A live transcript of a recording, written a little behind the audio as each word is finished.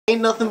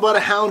ain't nothing but a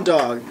hound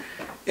dog.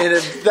 And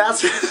if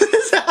that's...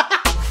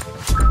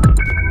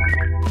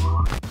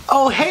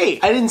 Oh hey,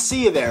 I didn't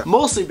see you there.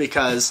 Mostly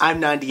because I'm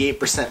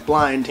 98%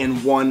 blind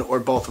in one or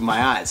both of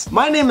my eyes.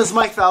 My name is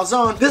Mike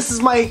Falzone. This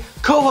is my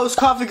co-host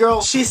Coffee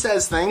Girl. She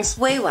says things.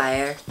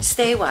 Waywire,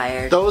 stay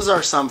wired. Those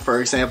are some, for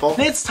example.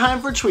 And it's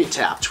time for Tweet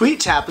Tap. Tweet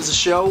Tap is a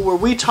show where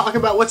we talk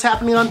about what's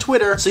happening on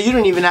Twitter so you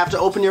don't even have to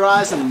open your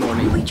eyes in the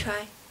morning. We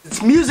try.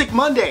 It's Music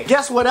Monday.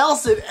 Guess what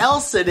else it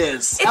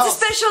is? It's a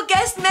special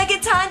guest, Megan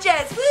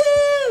Tonjes.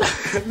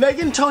 Woo!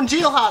 Megan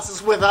Tonjes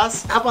is with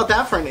us. How about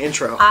that for an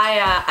intro?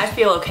 I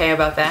feel okay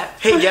about that.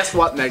 Hey, guess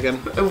what, Megan?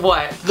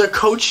 What? The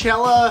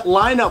Coachella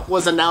lineup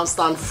was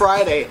announced on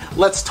Friday.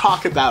 Let's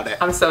talk about it.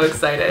 I'm so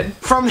excited.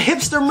 From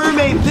Hipster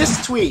Mermaid,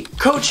 this tweet.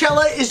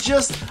 Coachella is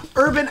just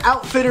Urban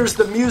Outfitters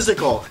the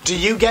musical. Do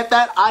you get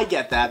that? I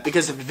get that,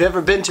 because if you've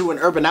ever been to an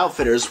Urban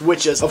Outfitters,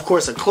 which is of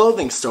course a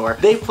clothing store,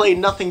 they play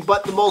nothing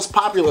but the most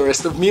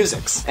popularist of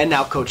musics. And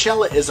now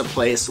Coachella is a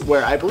place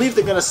where I believe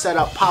they're gonna set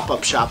up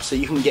pop-up shops so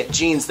you can get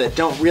jeans that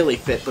don't really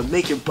fit but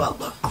make your butt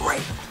look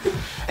great.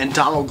 And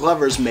Donald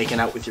Glover's making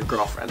out with your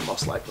girlfriend,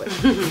 most likely.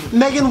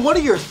 Megan, what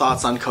are your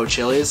thoughts on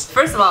Coachella's?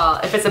 First of all,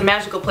 if it's a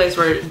magical place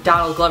where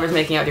Donald Glover's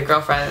making out with your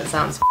girlfriend, it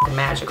sounds f***ing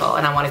magical,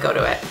 and I want to go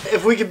to it.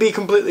 If we could be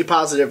completely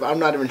positive, I'm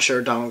not even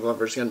sure Donald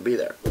Glover's gonna be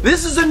there.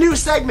 This is a new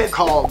segment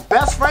called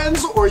Best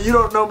Friends or You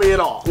Don't Know Me at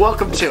All.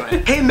 Welcome to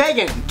it. Hey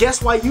Megan,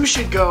 guess why you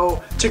should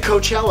go to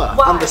Coachella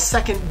on the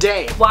second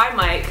day? Why,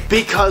 Mike?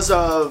 Because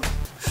of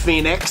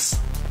Phoenix.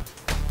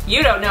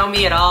 You don't know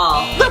me at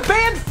all. The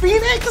band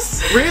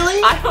Phoenix?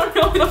 Really? I don't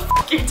know who the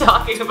f*** you're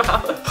talking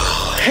about.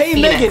 Hey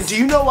Phoenix. Megan, do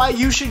you know why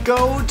you should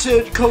go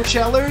to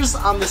Coachella's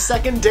on the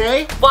second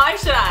day? Why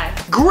should I?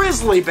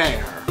 Grizzly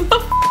Bear. What the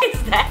f***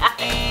 is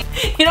that?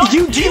 You know, Do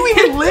you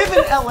even live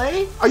in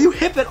LA? Are you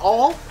hip at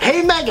all?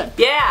 Hey Megan.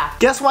 Yeah.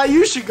 Guess why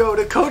you should go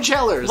to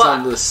Coachella's What?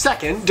 on the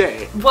second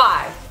day?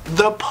 Why?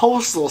 The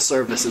Postal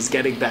Service is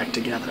getting back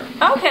together.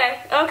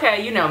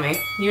 Okay, you know me.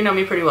 You know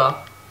me pretty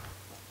well.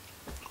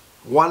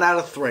 1 out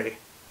of 3.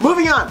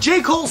 Moving on,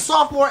 J. Cole's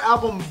sophomore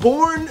album,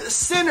 Born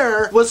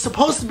Sinner, was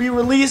supposed to be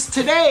released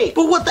today.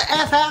 But what the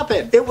F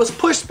happened? It was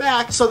pushed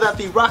back so that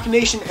the Rock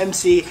Nation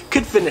MC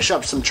could finish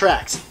up some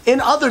tracks.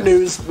 In other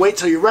news, wait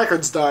till your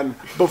record's done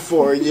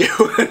before you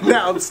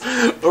announce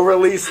a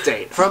release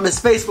date. From his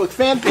Facebook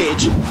fan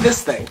page,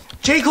 this thing.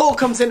 J. Cole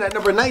comes in at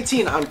number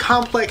 19 on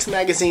Complex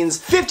Magazine's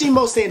 50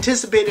 Most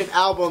Anticipated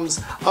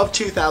Albums of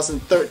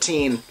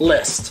 2013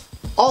 list.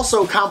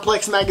 Also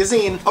Complex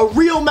Magazine, a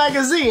real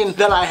magazine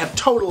that I have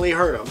totally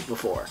heard of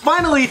before.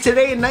 Finally,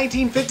 today in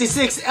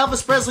 1956,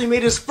 Elvis Presley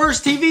made his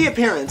first TV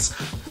appearance.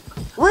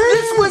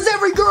 This was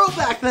every girl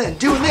back then,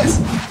 doing this.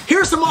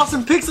 Here's some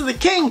awesome pics of the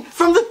king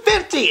from the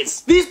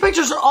 50s. These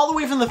pictures are all the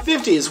way from the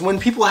 50s when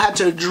people had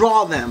to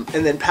draw them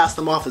and then pass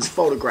them off as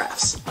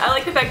photographs. I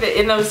like the fact that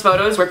in those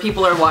photos where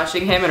people are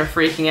watching him and are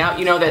freaking out,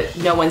 you know that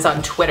no one's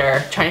on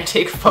Twitter trying to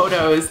take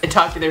photos and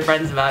talk to their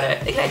friends about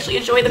it. They can actually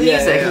enjoy the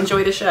music,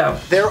 enjoy the show.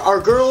 There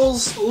are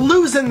girls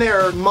losing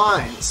their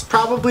minds,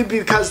 probably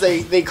because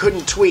they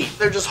couldn't tweet.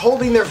 They're just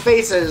holding their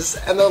faces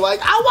and they're like,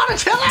 I want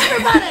to tell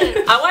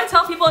everybody! I want to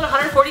tell people in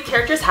 140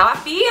 characters how I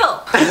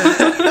feel.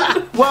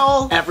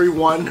 Well,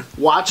 everyone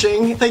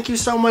watching, thank you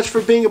so much for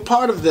being a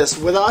part of this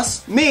with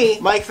us. Me,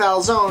 Mike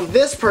Falzone,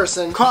 this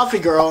person, Coffee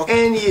Girl,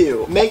 and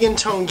you, Megan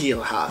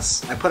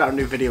Tonjes. I put out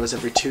new videos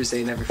every Tuesday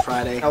and every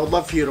Friday. I would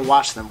love for you to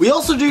watch them. We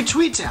also do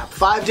Tweet Tap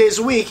 5 days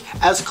a week,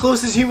 as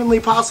close as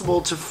humanly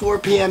possible to 4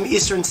 p.m.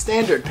 Eastern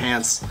Standard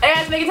Pants. Hey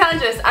guys, Megan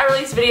Tonjes. I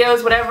release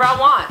videos whenever I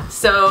want,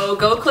 so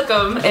go click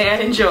them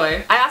and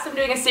enjoy. I also am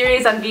doing a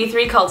series on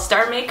V3 called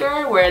Star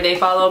Maker, where they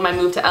follow my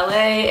move to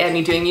LA and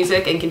me doing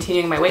music and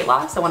continuing my weight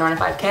loss. I want to run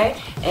a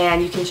 5K,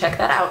 and you can check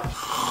that out.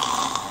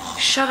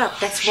 Shut up,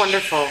 that's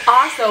wonderful.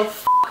 Also,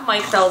 f***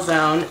 Mike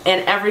Falzone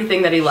and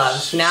everything that he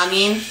loves. You know what I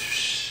mean?